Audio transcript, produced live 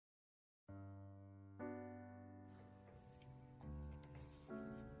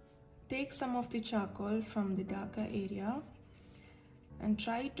take some of the charcoal from the darker area and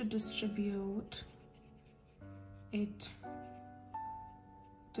try to distribute it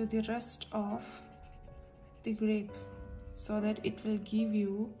to the rest of the grape so that it will give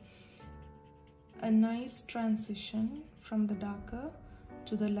you a nice transition from the darker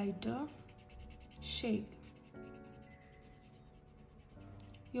to the lighter shade.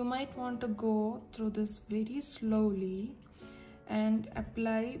 You might want to go through this very slowly and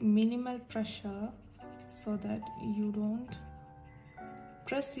apply minimal pressure so that you don't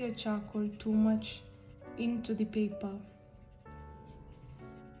press your charcoal too much into the paper.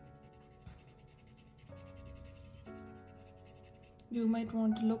 You might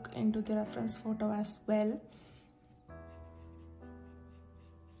want to look into the reference photo as well.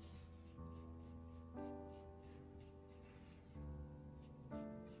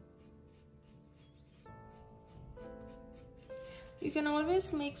 You can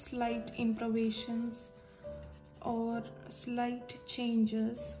always make slight improvisations or slight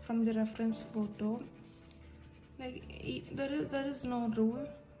changes from the reference photo. Like there is no rule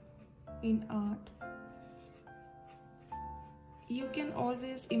in art. You can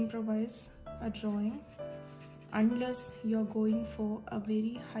always improvise a drawing unless you're going for a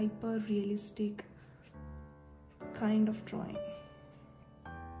very hyper realistic kind of drawing.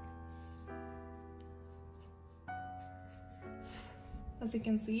 As you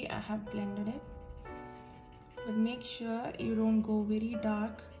can see, I have blended it, but make sure you don't go very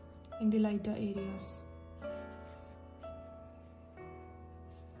dark in the lighter areas.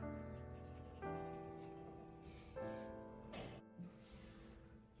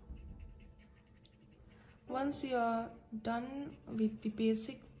 Once you are done with the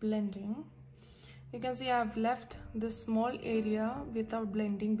basic blending, you can see I have left this small area without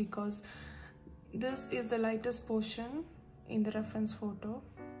blending because this is the lightest portion in the reference photo.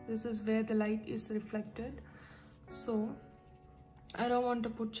 This is where the light is reflected, so I don't want to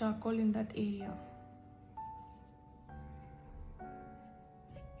put charcoal in that area.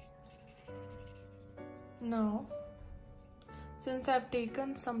 Now, since I've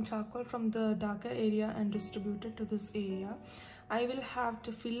taken some charcoal from the darker area and distributed to this area, I will have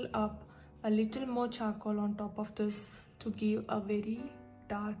to fill up a little more charcoal on top of this to give a very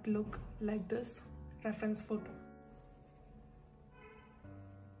dark look like this reference photo.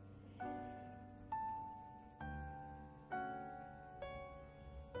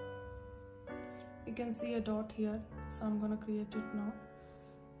 You can see a dot here, so I'm gonna create it now.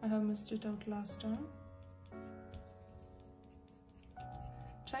 I have missed it out last time.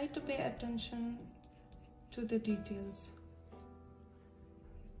 Try to pay attention to the details.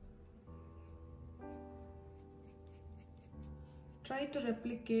 Try to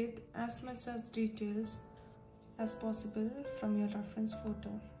replicate as much as details as possible from your reference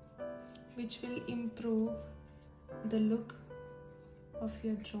photo, which will improve the look of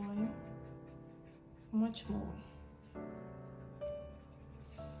your drawing much more.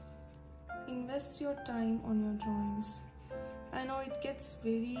 Invest your time on your drawings. I know it gets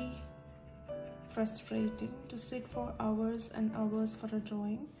very frustrating to sit for hours and hours for a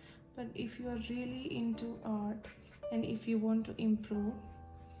drawing, but if you are really into art and if you want to improve,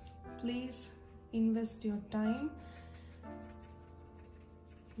 please invest your time,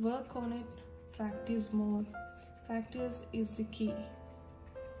 work on it, practice more. Practice is the key.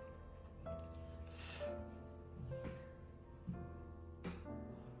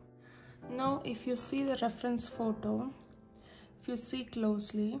 Now, if you see the reference photo, if you see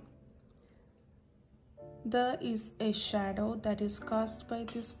closely, there is a shadow that is cast by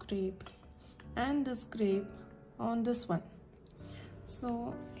this grape and this grape on this one.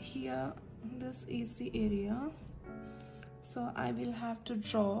 So here, this is the area. So I will have to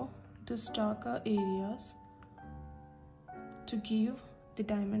draw these darker areas to give the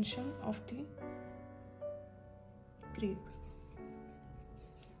dimension of the grape.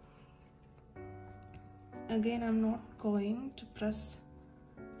 Again, I'm not going to press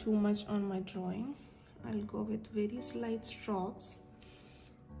too much on my drawing. I'll go with very slight strokes.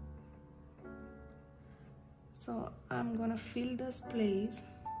 So I'm gonna fill this place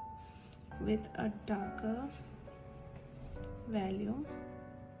with a darker value.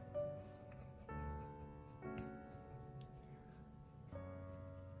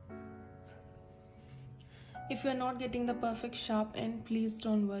 If you're not getting the perfect sharp end, please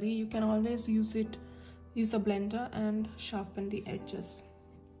don't worry. You can always use a blender and sharpen the edges.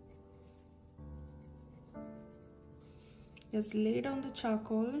 Just lay down the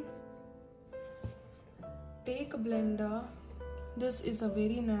charcoal, take a blender. This is a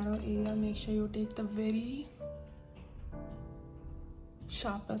very narrow area. Make sure you take the very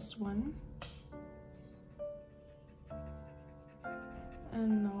sharpest one.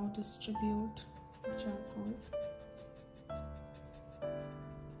 And now distribute the charcoal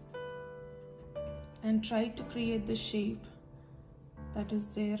and try to create the shape that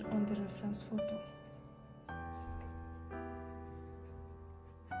is there on the reference photo.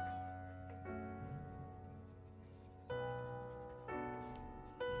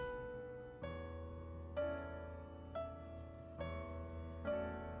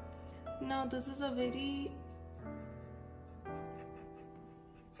 Now this is a very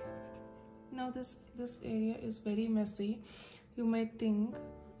this area is very messy. You might think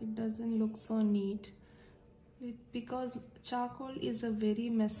it doesn't look so neat because charcoal is a very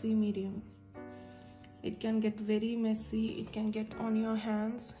messy medium. It can get very messy, it can get on your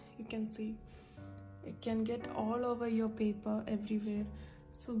hands, you can see it can get all over your paper everywhere,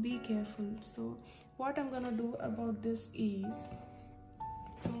 so be careful. So what I'm gonna do about this is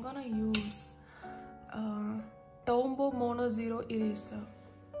I'm gonna use Tombow Mono Zero eraser,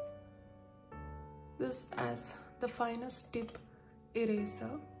 this as the finest tip eraser.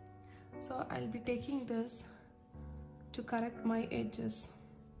 So I'll be taking this to correct my edges.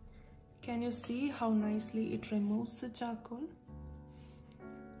 Can you see how nicely it removes the charcoal?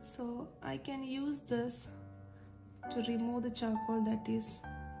 So I can use this to remove the charcoal that is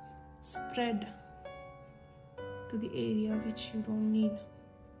spread to the area which you don't need.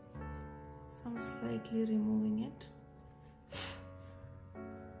 So I'm slightly removing it.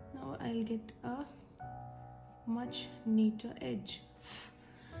 Now I'll get a much neater edge.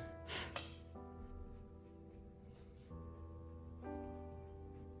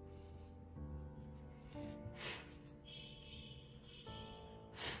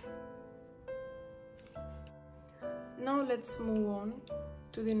 Now let's move on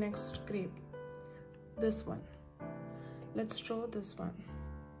to the next grape. This one. Let's draw this one.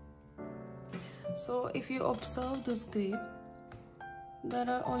 So if you observe this grape, there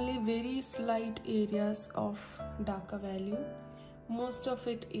are only very slight areas of darker value. Most of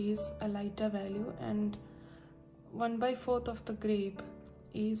it is a lighter value, and 1/4 of the grape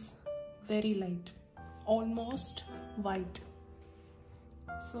is very light, almost white.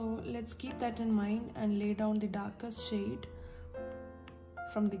 So let's keep that in mind and lay down the darkest shade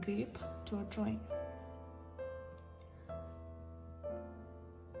from the grape to our drawing.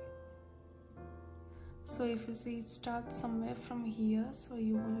 So if you see, it starts somewhere from here, so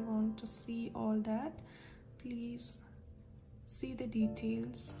you will want to see all that. Please see the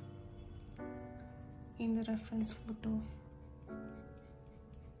details in the reference photo.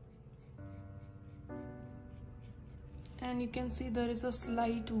 And you can see there is a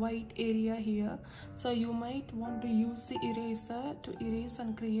slight white area here, so you might want to use the eraser to erase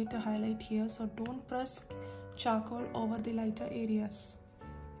and create a highlight here. So don't press charcoal over the lighter areas.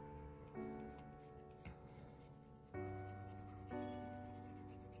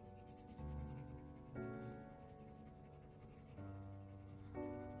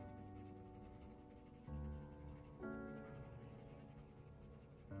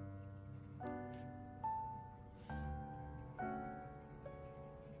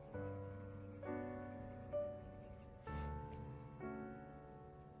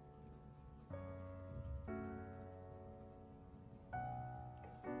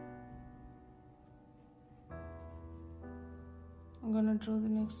 I'm gonna draw the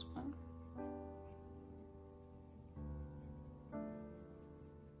next one.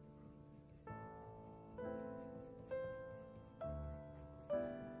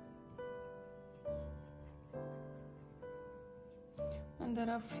 And there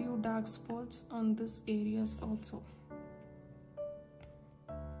are few dark spots on this areas also.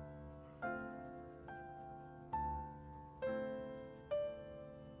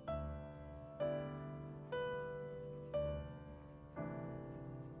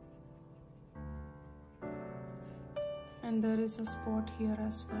 And there is a spot here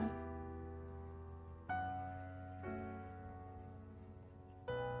as well.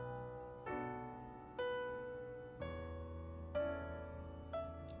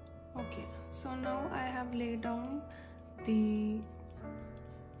 Okay, so now I have laid down the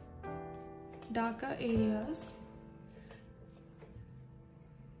darker areas.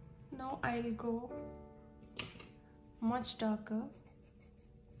 Now I'll go much darker.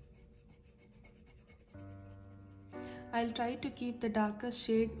 I'll try to keep the darker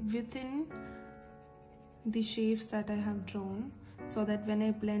shade within the shapes that I have drawn, so that when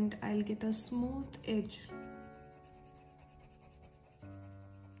I blend, I'll get a smooth edge.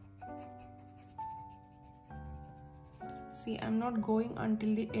 See, I'm not going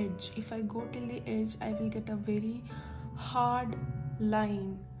until the edge. If I go till the edge, I will get a very hard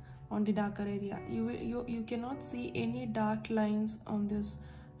line on the darker area. You cannot see any dark lines on this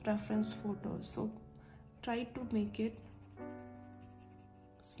reference photo, so try to make it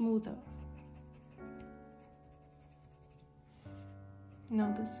smoother.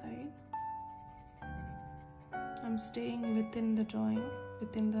 Now this side, I'm staying within the drawing,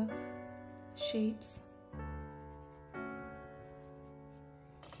 within the shapes.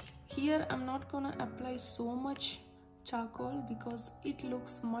 Here I'm not gonna apply so much charcoal because it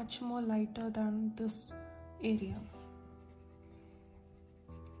looks much more lighter than this area.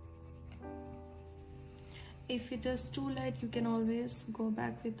 If it is too light, you can always go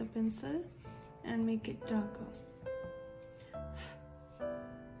back with the pencil and make it darker.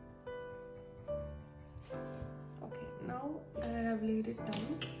 Okay, now that I have laid it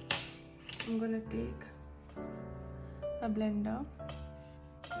down, I'm gonna take a blender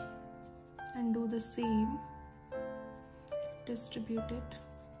and do the same. Distribute it.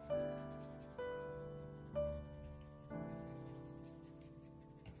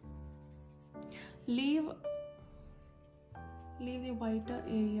 Leave the whiter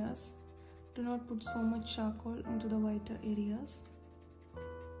areas. Do not put so much charcoal into the whiter areas.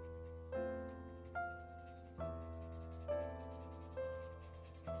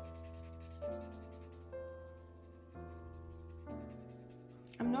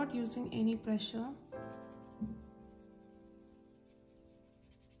 I'm not using any pressure.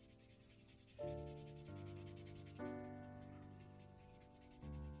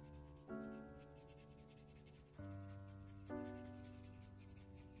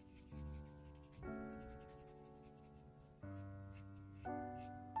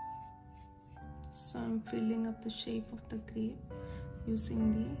 So I'm filling up the shape of the grape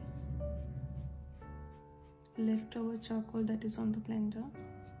using the leftover charcoal that is on the blender.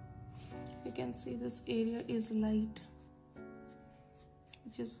 You can see this area is light,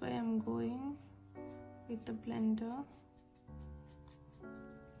 which is why I'm going with the blender.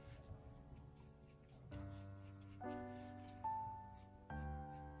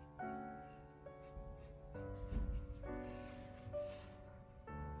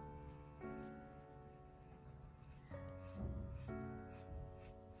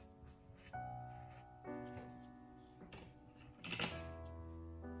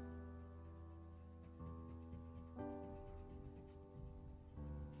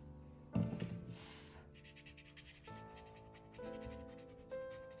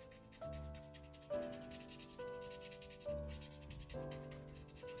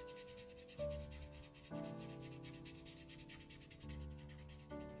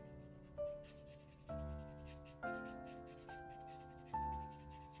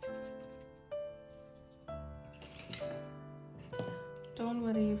 Don't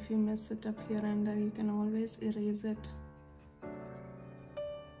worry if you mess it up here and there, you can always erase it.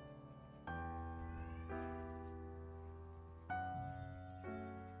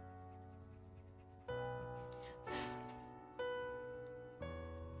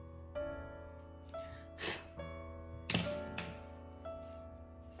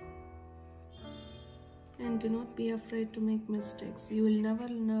 And do not be afraid to make mistakes. You will never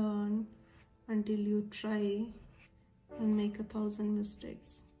learn until you try and make 1,000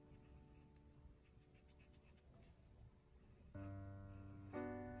 mistakes.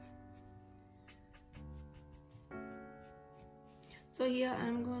 So here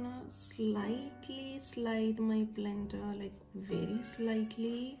I'm gonna slightly slide my blender, like very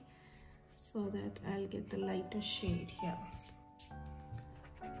slightly, so that I'll get the lighter shade here.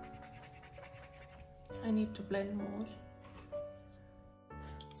 I need to blend more.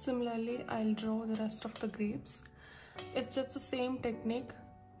 Similarly, I'll draw the rest of the grapes. It's just the same technique.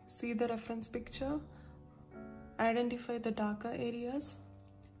 See the reference picture, identify the darker areas,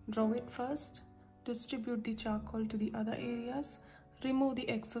 draw it first, distribute the charcoal to the other areas, remove the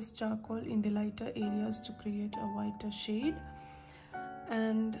excess charcoal in the lighter areas to create a whiter shade,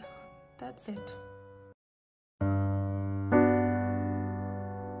 and that's it.